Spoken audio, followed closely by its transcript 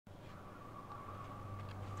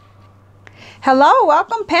Hello,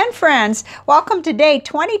 welcome pen friends. Welcome to day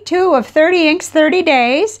 22 of 30 Inks 30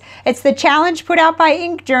 Days. It's the challenge put out by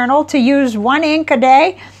Ink Journal to use one ink a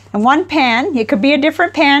day and one pen. It could be a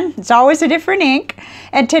different pen. It's always a different ink.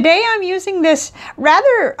 And today I'm using this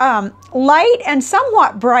rather light and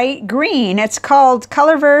somewhat bright green. It's called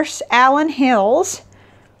Colorverse Allen Hills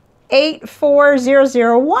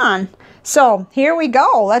 84001. So here we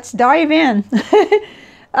go. Let's dive in.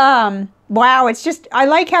 Wow, it's just, I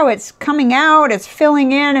like how it's coming out, it's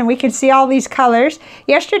filling in, and we can see all these colors.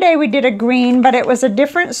 Yesterday we did a green, but it was a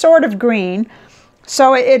different sort of green.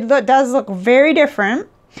 So it does look very different.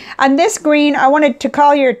 On this green, I wanted to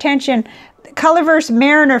call your attention, Colorverse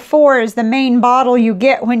Mariner 4 is the main bottle you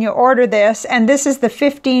get when you order this, and this is the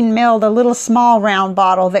 15 ml, the little small round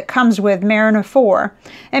bottle that comes with Mariner 4.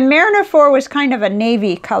 And Mariner 4 was kind of a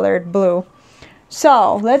navy colored blue.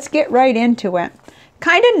 So let's get right into it.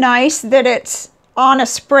 Kind of nice that it's on a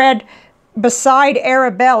spread beside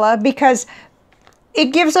Arabella because it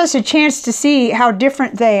gives us a chance to see how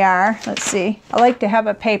different they are. Let's see. I like to have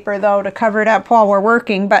a paper though to cover it up while we're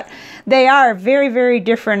working, but they are very, very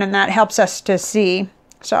different, and that helps us to see.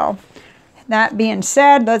 So that being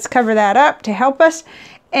said, let's cover that up to help us.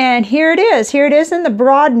 And here it is. Here it is in the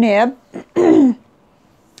broad nib.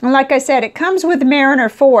 And like I said, it comes with Mariner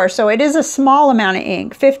 4, so it is a small amount of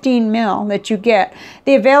ink, 15 ml that you get.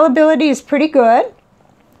 The availability is pretty good.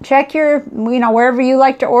 Check your, wherever you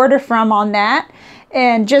like to order from on that.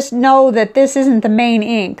 And just know that this isn't the main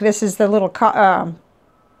ink. This is the little come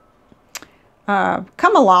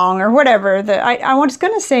along or whatever. I was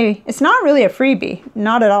going to say, it's not really a freebie,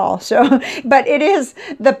 not at all. So, but it is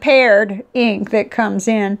the paired ink that comes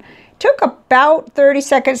in. Took about 30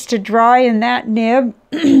 seconds to dry in that nib.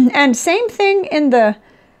 And same thing in the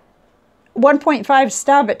 1.5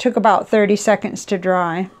 stub, it took about 30 seconds to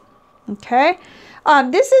dry. Okay,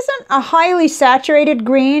 this isn't a highly saturated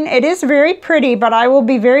green. It is very pretty, but I will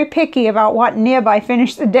be very picky about what nib I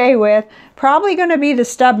finish the day with. Probably going to be the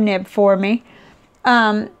stub nib for me.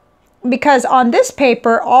 Because on this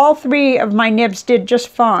paper, all three of my nibs did just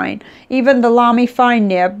fine. Even the Lamy fine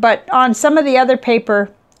nib, but on some of the other paper,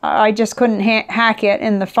 I just couldn't hack it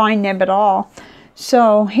in the fine nib at all.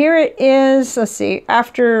 So here it is. Let's see,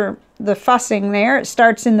 after the fussing there, it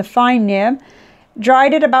starts in the fine nib.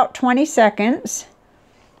 Dried it about 20 seconds.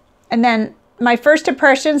 And then my first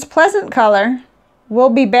impressions, pleasant color. Will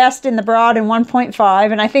be best in the broad and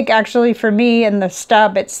 1.5. And I think actually for me in the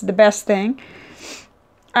stub, it's the best thing.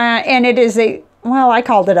 And it is well, I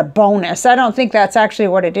called it a bonus. I don't think that's actually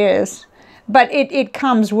what it is. But it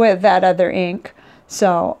comes with that other ink.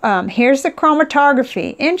 So here's the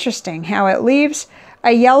chromatography. Interesting how it leaves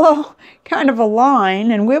a yellow kind of a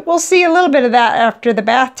line, and we'll see a little bit of that after the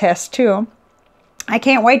bath test too. I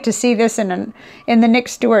can't wait to see this in the Nick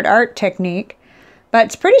Stewart art technique. But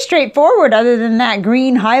it's pretty straightforward other than that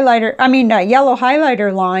green highlighter, yellow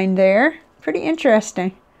highlighter line there. Pretty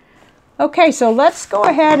interesting. Okay, so let's go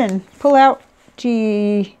ahead and pull out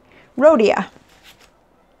the Rhodia.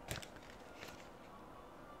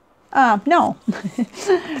 No.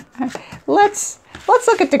 Let's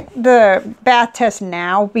look at the bath test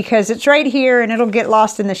now because it's right here and it'll get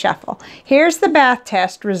lost in the shuffle. Here's the bath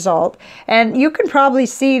test result, and you can probably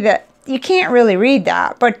see that you can't really read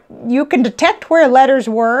that, but you can detect where letters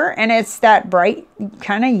were, and it's that bright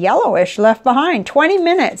kind of yellowish left behind. 20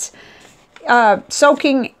 minutes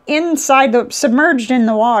soaking inside submerged in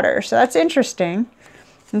the water, so that's interesting.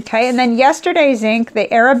 Okay, and then yesterday's ink, the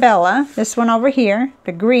Arabella, this one over here,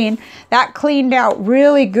 the green, that cleaned out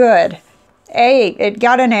really good. It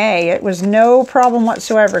got an A. It was no problem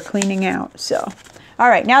whatsoever cleaning out. So, all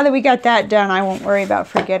right, now that we got that done, I won't worry about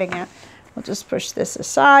forgetting it. We'll just push this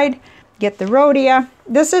aside, get the Rhodia.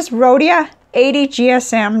 This is Rhodia 80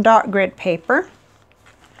 GSM dot grid paper.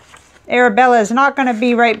 Arabella is not going to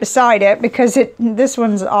be right beside it because this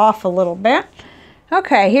one's off a little bit.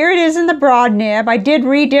 Okay, here it is in the broad nib. I did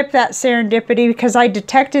re-dip that Serendipity because I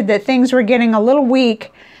detected that things were getting a little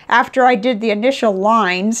weak after I did the initial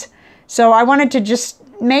lines. So I wanted to just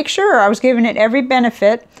make sure I was giving it every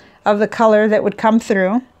benefit of the color that would come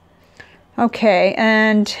through. Okay,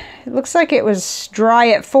 and it looks like it was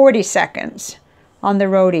dry at 40 seconds on the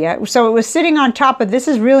Rhodia. So it was sitting on top of, this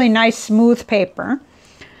is really nice smooth paper.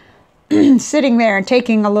 Sitting there and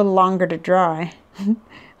taking a little longer to dry.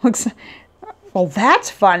 Well, that's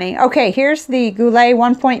funny. Okay, here's the Goulet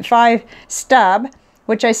 1.5 stub,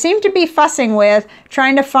 which I seem to be fussing with,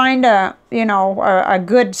 trying to find a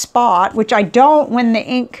good spot, which I don't when the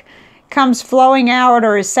ink comes flowing out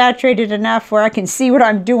or is saturated enough where I can see what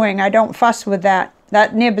I'm doing. I don't fuss with that.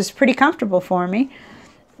 That nib is pretty comfortable for me.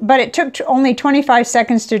 but it took only 25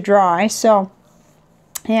 seconds to dry. So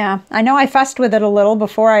yeah, I know I fussed with it a little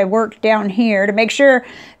before I worked down here to make sure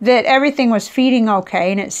that everything was feeding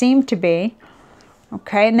okay, and it seemed to be.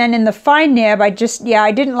 Okay, and then in the fine nib, I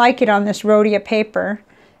didn't like it on this Rhodia paper.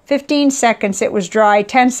 15 seconds it was dry,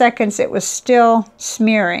 10 seconds it was still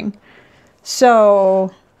smearing.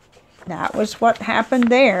 So that was what happened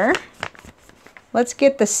there. Let's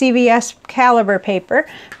get the CVS caliber paper.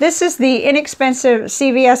 This is the inexpensive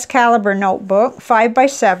CVS caliber notebook,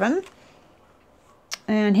 5x7.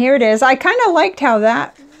 And here it is. I kind of liked how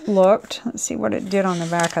that looked. Let's see what it did on the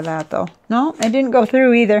back of that, though. No, it didn't go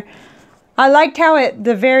through either. I liked how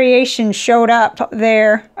the variation showed up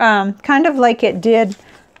there, kind of like it did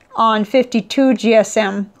on 52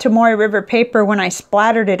 GSM Tomoe River paper when I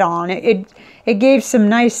splattered it on. It gave some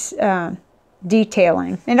nice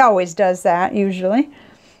detailing. It always does that, usually.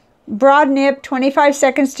 Broad nib, 25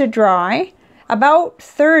 seconds to dry. About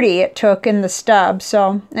 30 it took in the stub,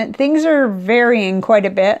 so things are varying quite a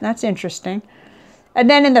bit. That's interesting. And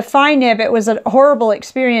then in the fine nib, it was a horrible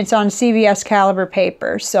experience on CVS caliber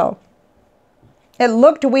paper. So it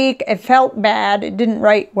looked weak, it felt bad, it didn't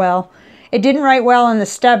write well. It didn't write well in the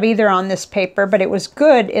stub either on this paper, but it was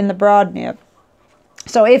good in the broad nib.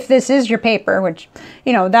 So if this is your paper, which,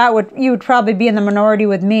 you know, you would probably be in the minority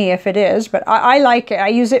with me if it is, but I like it. I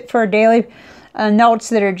use it for daily notes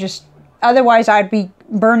that are just, otherwise I'd be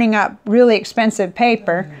burning up really expensive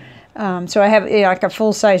paper. So I have like a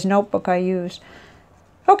full-size notebook I use.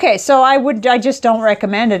 Okay, so I just don't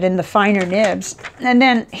recommend it in the finer nibs. And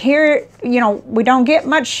then here, you know, we don't get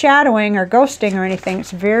much shadowing or ghosting or anything.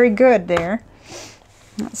 It's very good there.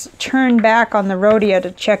 Let's turn back on the Rhodia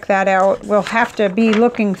to check that out. We'll have to be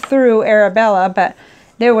looking through Arabella, but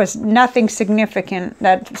there was nothing significant.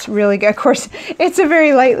 That's really good. Of course, it's a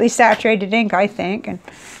very lightly saturated ink, I think. And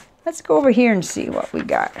let's go over here and see what we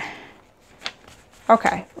got.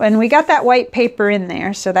 Okay, and we got that white paper in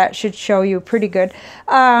there, so that should show you pretty good.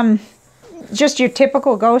 Just your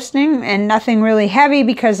typical ghosting and nothing really heavy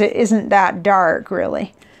because it isn't that dark,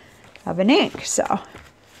 really, of an ink. So,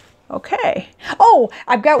 okay. Oh,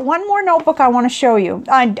 I've got one more notebook I want to show you.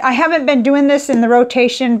 I haven't been doing this in the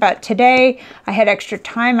rotation, but today I had extra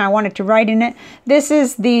time. I wanted to write in it. This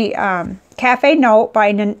is the Cafe Note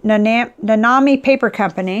by Nanami Paper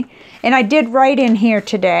Company, and I did write in here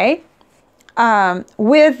today.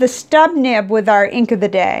 With the stub nib with our ink of the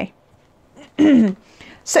day.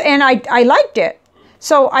 So, and I liked it.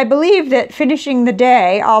 So I believe that finishing the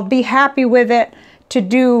day, I'll be happy with it to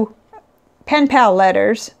do pen pal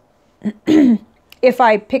letters if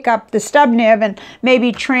I pick up the stub nib and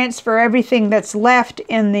maybe transfer everything that's left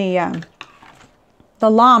in the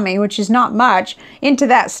Lamy, which is not much, into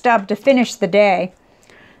that stub to finish the day.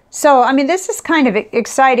 So, I mean, this is kind of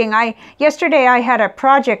exciting. Yesterday I had a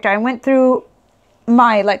project. I went through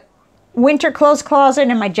my winter clothes closet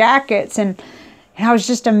and my jackets, and I was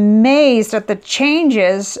just amazed at the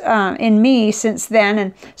changes in me since then.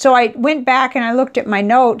 And so I went back and I looked at my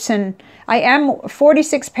notes, and I am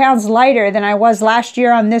 46 pounds lighter than I was last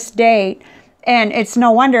year on this date. And it's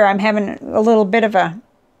no wonder I'm having a little bit of a,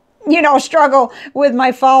 you know, struggle with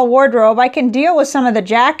my fall wardrobe. I can deal with some of the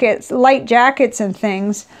jackets, light jackets and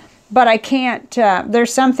things, but I can't,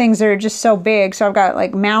 there's some things that are just so big. So I've got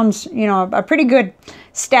like mounds, you know, a pretty good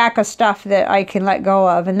stack of stuff that I can let go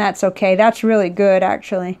of, and that's okay. That's really good,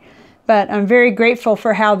 actually. But I'm very grateful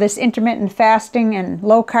for how this intermittent fasting and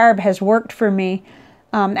low carb has worked for me.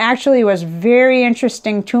 Actually, it was very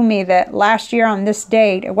interesting to me that last year on this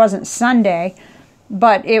date, it wasn't Sunday,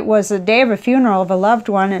 but it was the day of a funeral of a loved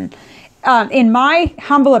one. And in my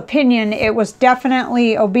humble opinion, it was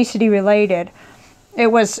definitely obesity related. It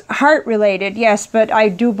was heart related, yes, but I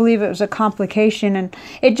do believe it was a complication, and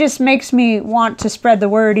it just makes me want to spread the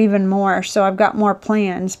word even more, so I've got more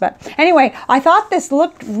plans. But anyway, I thought this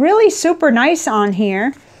looked really super nice on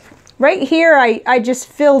here. Right here, I just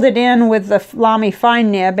filled it in with the Lamy fine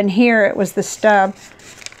nib, and here it was the stub.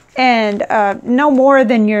 And no more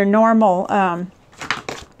than your normal,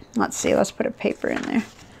 let's see, let's put a paper in there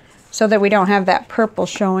so that we don't have that purple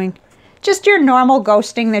showing. Just your normal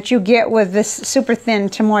ghosting that you get with this super thin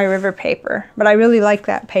Tomoe River paper. But I really like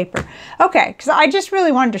that paper. Okay, because I just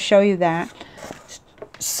really wanted to show you that.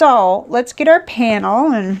 So, let's get our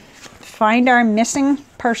panel and find our missing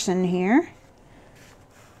person here.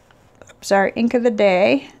 Oops, our ink of the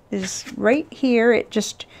day is right here.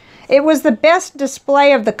 It was the best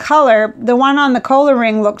display of the color. The one on the Kohler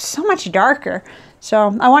ring looks so much darker.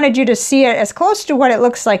 So, I wanted you to see it as close to what it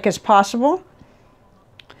looks like as possible.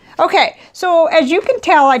 Okay, so as you can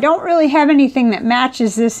tell, I don't really have anything that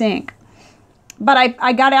matches this ink. But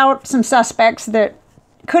I got out some suspects that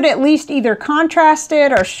could at least either contrast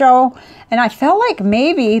it or show, and I felt like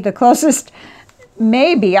maybe the closest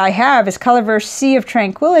maybe I have is Colorverse Sea of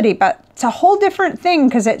Tranquility, but it's a whole different thing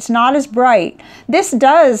because it's not as bright. This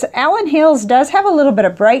does, Allen Hills does have a little bit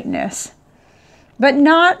of brightness, but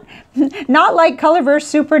not like Colorverse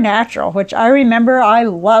Supernatural, which I remember I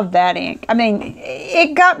love that ink. I mean,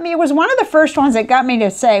 it got me, it was one of the first ones that got me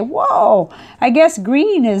to say, whoa, I guess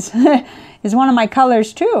green is, is one of my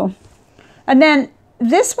colors too. And then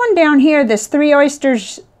this one down here, this Three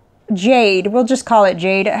Oysters Jade, we'll just call it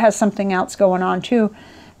Jade, it has something else going on too.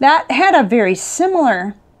 That had a very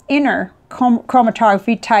similar inner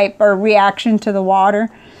chromatography type or reaction to the water.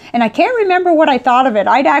 And I can't remember what I thought of it.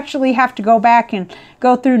 I'd actually have to go back and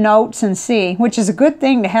go through notes and see, which is a good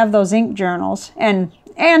thing to have those ink journals and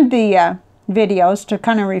the videos to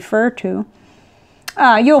kind of refer to.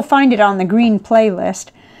 You'll find it on the green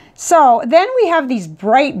playlist. So then we have these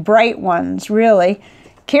bright ones, really.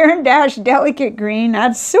 Caran d'Ache Delicate Green,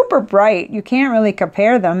 that's super bright. You can't really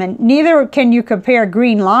compare them, and neither can you compare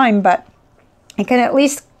Green Lime, but it can at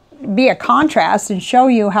least be a contrast and show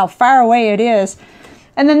you how far away it is.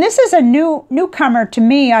 And then this is a newcomer to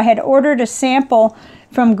me. I had ordered a sample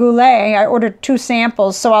from Goulet. I ordered 2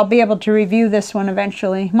 samples, so I'll be able to review this one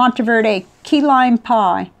eventually. Monteverde Key Lime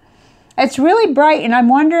Pie. It's really bright, and I'm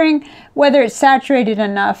wondering whether it's saturated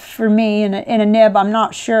enough for me in a nib. I'm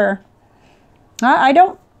not sure. I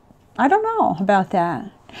don't know about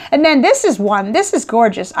that. And then this is one. This is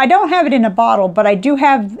gorgeous. I don't have it in a bottle, but I do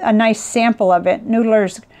have a nice sample of it.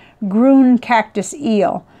 Noodler's Groen Cactus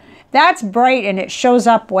Eel. That's bright and it shows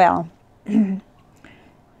up well.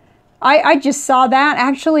 I just saw that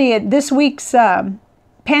actually at this week's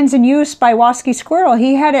Pens in Use by Wasky Squirrel.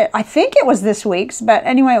 He had it, I think it was this week's, but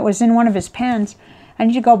anyway, it was in one of his pens. I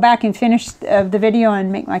need to go back and finish the video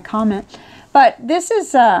and make my comment. But this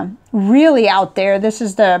is really out there. This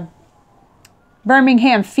is the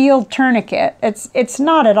Birmingham Field Tourniquet. It's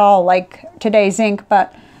not at all like today's ink,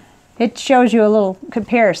 but it shows you a little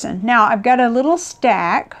comparison. Now I've got a little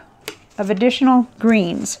stack of additional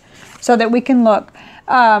greens so that we can look.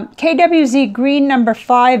 KWZ green number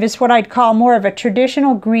 5 is what I'd call more of a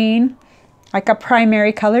traditional green, like a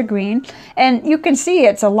primary color green. And you can see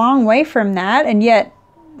it's a long way from that, and yet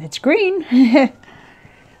it's green.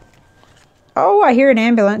 Oh, I hear an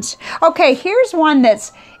ambulance. Okay, here's one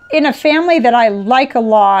that's in a family that I like a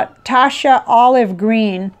lot, Tasha Olive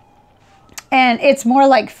Green. And it's more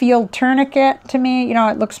like Field Tourniquet to me. You know,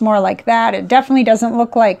 it looks more like that. It definitely doesn't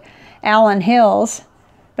look like Allen Hills,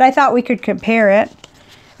 but I thought we could compare it.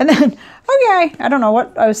 And then, okay, I don't know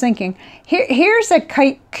what I was thinking. Here's a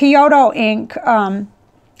Kyoto ink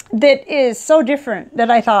that is so different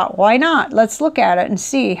that I thought, why not? Let's look at it and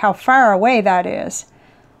see how far away that is.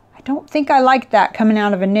 I don't think I like that coming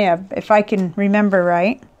out of a nib, if I can remember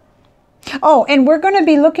right. Oh, and we're going to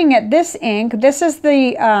be looking at this ink. This is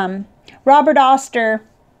the Robert Oster.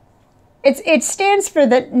 It stands for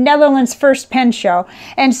the Netherlands First Pen Show.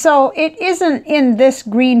 And so it isn't in this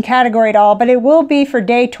green category at all, but it will be for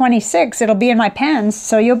day 26. It'll be in my pens,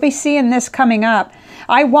 so you'll be seeing this coming up.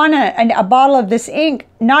 I won a bottle of this ink,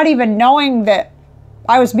 not even knowing that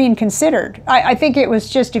I was being considered. I think it was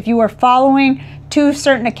just if you were following 2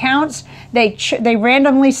 certain accounts, they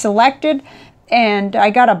randomly selected, and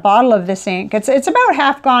I got a bottle of this ink. It's about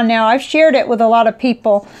half gone now. I've shared it with a lot of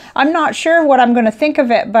people. I'm not sure what I'm going to think of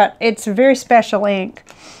it, but it's a very special ink.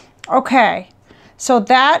 Okay, so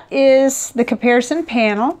that is the comparison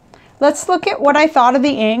panel. Let's look at what I thought of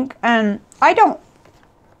the ink. And I don't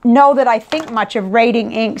know that I think much of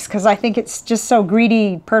rating inks because I think it's just so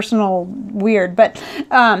greedy, personal, weird. But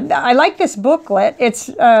I like this booklet. It's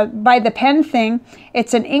by The Pen Thing.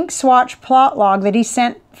 It's an ink swatch plot log that he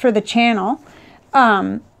sent for the channel.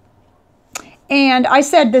 And I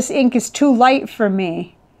said this ink is too light for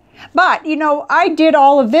me. But, you know, I did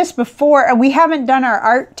all of this before, and we haven't done our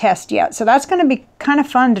art test yet. So that's going to be kind of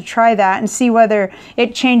fun to try that and see whether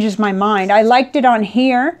it changes my mind. I liked it on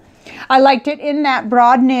here. I liked it in that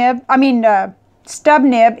broad nib, stub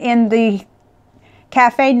nib in the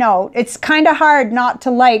Cafe Note. It's kind of hard not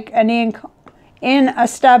to like an ink in a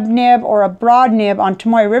stub nib or a broad nib on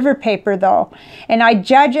Tomoe River paper, though. And I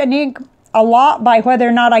judge an ink a lot by whether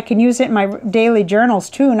or not I can use it in my daily journals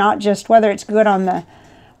too, not just whether it's good on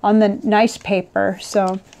the nice paper.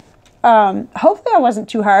 So hopefully I wasn't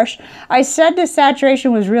too harsh. I said the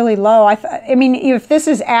saturation was really low. I mean, if this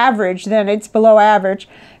is average, then it's below average.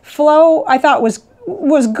 Flow I thought was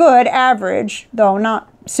good, average, though not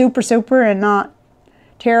super and not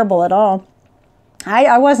terrible at all.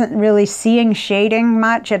 I wasn't really seeing shading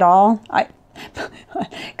much at all.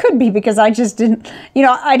 Could be because I just didn't, you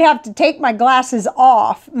know, I'd have to take my glasses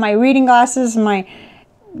off, my reading glasses, my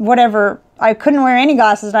whatever. I couldn't wear any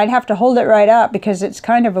glasses, and I'd have to hold it right up because it's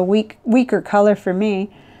kind of a weaker color for me.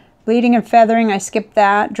 Bleeding and feathering, I skipped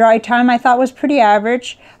that. Dry time I thought was pretty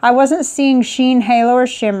average. I wasn't seeing sheen, halo, or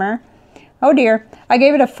shimmer. Oh dear, I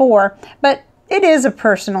gave it a 4, but it is a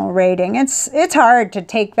personal rating. It's hard to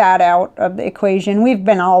take that out of the equation. We've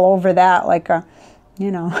been all over that like a, you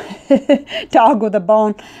know, dog with a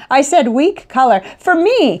bone. I said weak color. For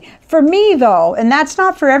me though, and that's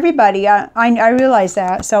not for everybody. I realize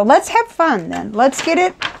that. So let's have fun then. Let's get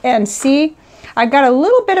it and see. I got a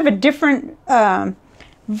little bit of a different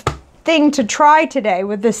thing to try today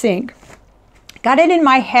with this ink. Got it in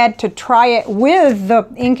my head to try it with the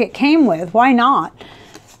ink it came with. Why not?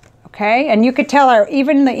 Okay, and you could tell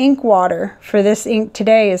even the ink water for this ink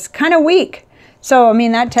today is kind of weak. So, I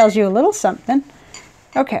mean, that tells you a little something.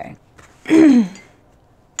 Okay,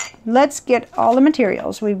 let's get all the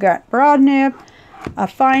materials. We've got broad nib, a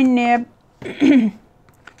fine nib,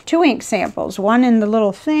 2 ink samples, one in the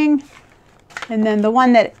little thing, and then the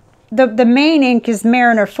one that, the main ink is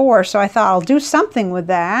Mariner 4, so I thought I'll do something with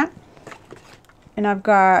that. And I've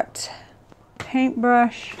got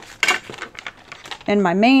paintbrush, and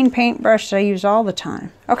my main paintbrush that I use all the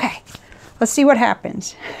time. Okay, let's see what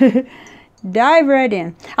happens. Dive right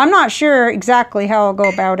in. I'm not sure exactly how I'll go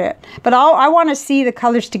about it, but I want to see the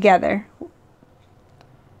colors together.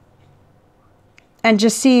 And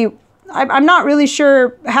just see, I'm not really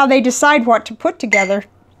sure how they decide what to put together.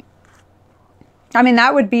 I mean,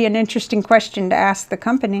 that would be an interesting question to ask the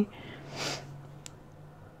company.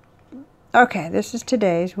 Okay, this is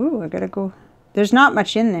today's. Ooh, I gotta go. There's not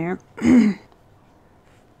much in there. Let's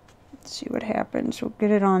see what happens. We'll get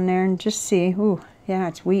it on there and just see. Ooh, yeah,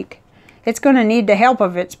 it's weak. It's going to need the help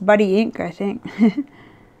of its buddy ink, I think.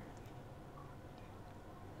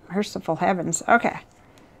 Merciful heavens. Okay.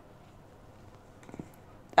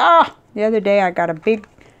 Ah, the other day I got a big,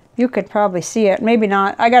 you could probably see it. Maybe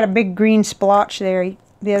not. I got a big green splotch there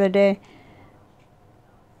the other day.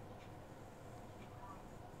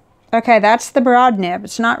 Okay, that's the broad nib.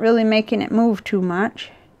 It's not really making it move too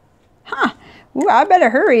much. Huh. Ooh, I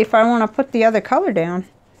better hurry if I want to put the other color down.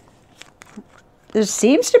 There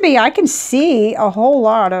seems to be, I can see a whole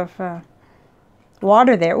lot of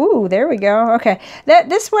water there. Ooh, there we go. Okay,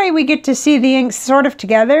 this way we get to see the inks sort of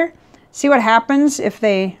together. See what happens if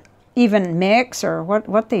they even mix or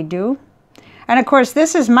what they do. And of course,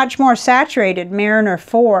 this is much more saturated, Mariner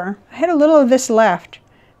 4. I had a little of this left.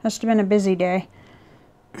 Must have been a busy day.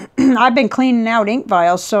 I've been cleaning out ink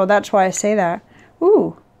vials, so that's why I say that.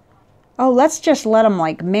 Ooh. Oh, let's just let them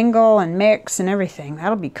like mingle and mix and everything.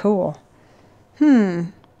 That'll be cool. Now,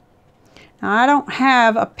 I don't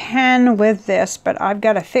have a pen with this, but I've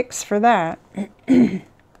got a fix for that. Have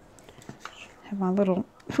my little,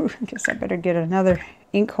 I guess I better get another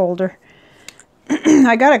ink holder.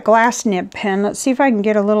 I got a glass nib pen. Let's see if I can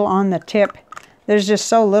get a little on the tip. There's just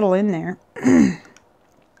so little in there.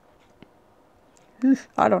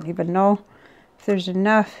 I don't even know if there's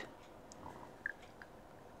enough.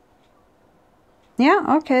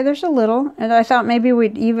 Yeah, okay, there's a little. And I thought maybe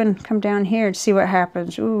we'd even come down here and see what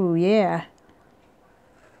happens. Ooh, yeah.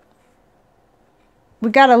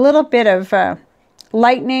 We got a little bit of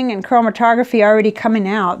lightning and chromatography already coming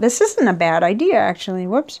out. This isn't a bad idea, actually.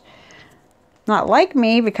 Whoops. Not like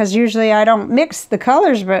me, because usually I don't mix the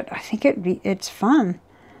colors, but I think it's fun.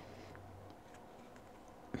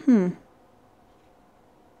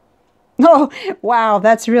 Oh, wow,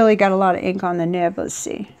 that's really got a lot of ink on the nib. Let's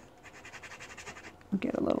see.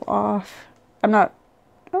 Get a little off. I'm not,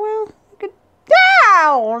 oh, well,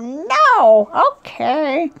 oh, no,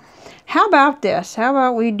 okay. How about this? How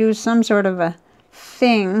about we do some sort of a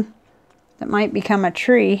thing that might become a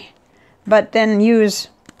tree, but then use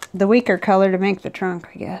the weaker color to make the trunk,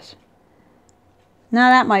 I guess. Now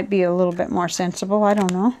that might be a little bit more sensible. I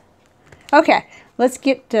don't know. Okay, let's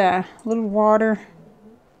get a little water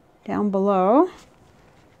down below.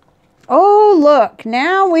 Oh, look,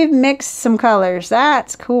 now we've mixed some colors.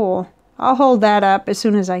 That's cool. I'll hold that up as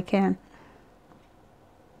soon as I can.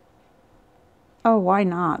 Oh, why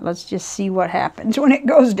not? Let's just see what happens when it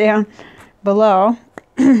goes down below.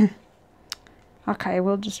 Okay,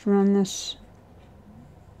 we'll just run this.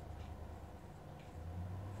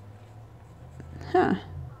 Huh.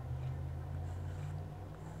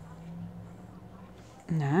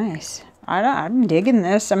 Nice. I'm digging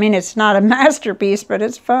this. I mean, it's not a masterpiece, but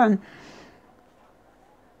it's fun.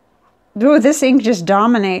 Ooh, this ink just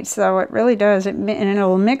dominates, though. It really does. And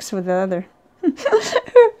it'll mix with the other.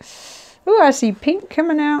 Ooh, I see pink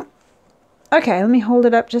coming out. Okay, let me hold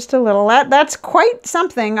it up just a little. That's quite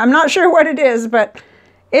something. I'm not sure what it is, but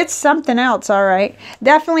it's something else, all right.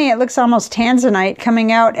 Definitely, it looks almost tanzanite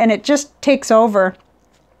coming out, and it just takes over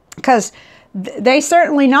because they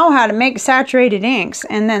certainly know how to make saturated inks.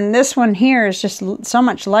 And then this one here is just so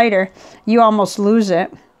much lighter, you almost lose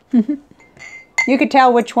it. You could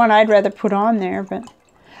tell which one I'd rather put on there, but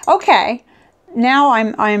okay. Now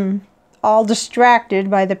I'm all distracted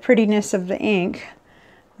by the prettiness of the ink.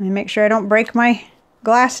 Let me make sure I don't break my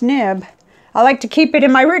glass nib. I like to keep it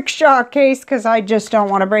in my rickshaw case because I just don't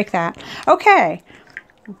want to break that. Okay,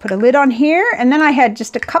 I'll put a lid on here, and then I had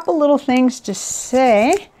just a couple little things to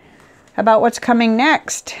say about what's coming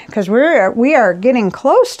next, because we are getting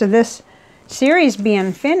close to this series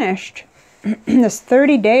being finished. This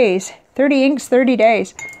 30 days, 30 inks, 30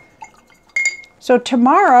 days. So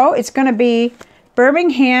tomorrow it's going to be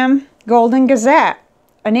Birmingham Golden Gazette,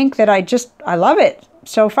 an ink that I love it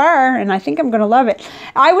so far, and I think I'm going to love it.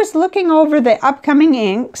 I was looking over the upcoming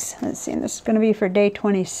inks. Let's see, this is going to be for day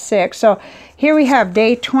 26. So here we have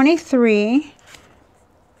day 23,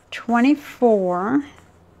 24,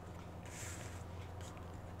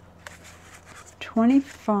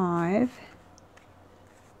 25,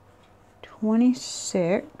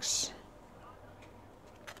 26,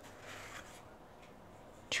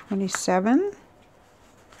 27,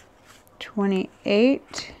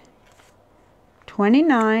 28,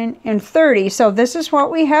 29, and 30. So this is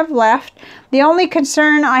what we have left. The only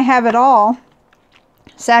concern I have at all,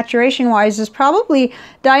 saturation wise, is probably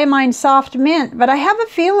Diamine Soft Mint, but I have a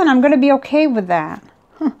feeling I'm going to be okay with that.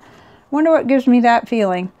 Wonder what gives me that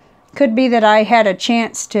feeling. Could be that I had a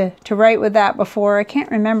chance to write with that before. I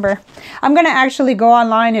can't remember. I'm going to actually go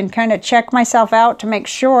online and kind of check myself out to make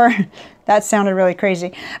sure. That sounded really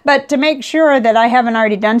crazy. But to make sure that I haven't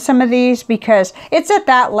already done some of these, because it's at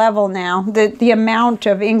that level now. The amount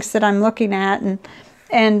of inks that I'm looking at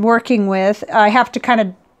and working with, I have to kind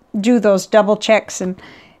of do those double checks and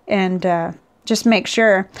just make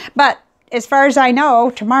sure. But as far as I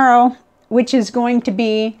know, tomorrow, which is going to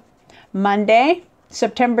be Monday,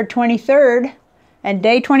 September 23rd, and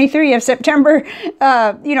day 23 of September,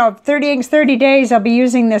 30 inks, 30 days, I'll be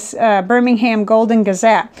using this Birmingham Golden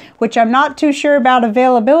Gazette, which I'm not too sure about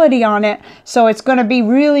availability on it. So it's going to be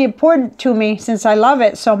really important to me, since I love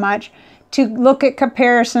it so much, to look at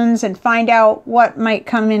comparisons and find out what might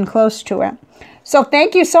come in close to it. So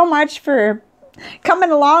thank you so much for coming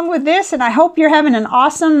along with this, and I hope you're having an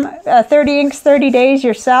awesome 30 inks 30 days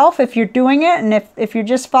yourself if you're doing it, and if you're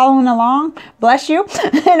just following along, bless you.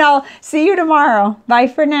 And I'll see you tomorrow. Bye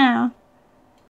for now.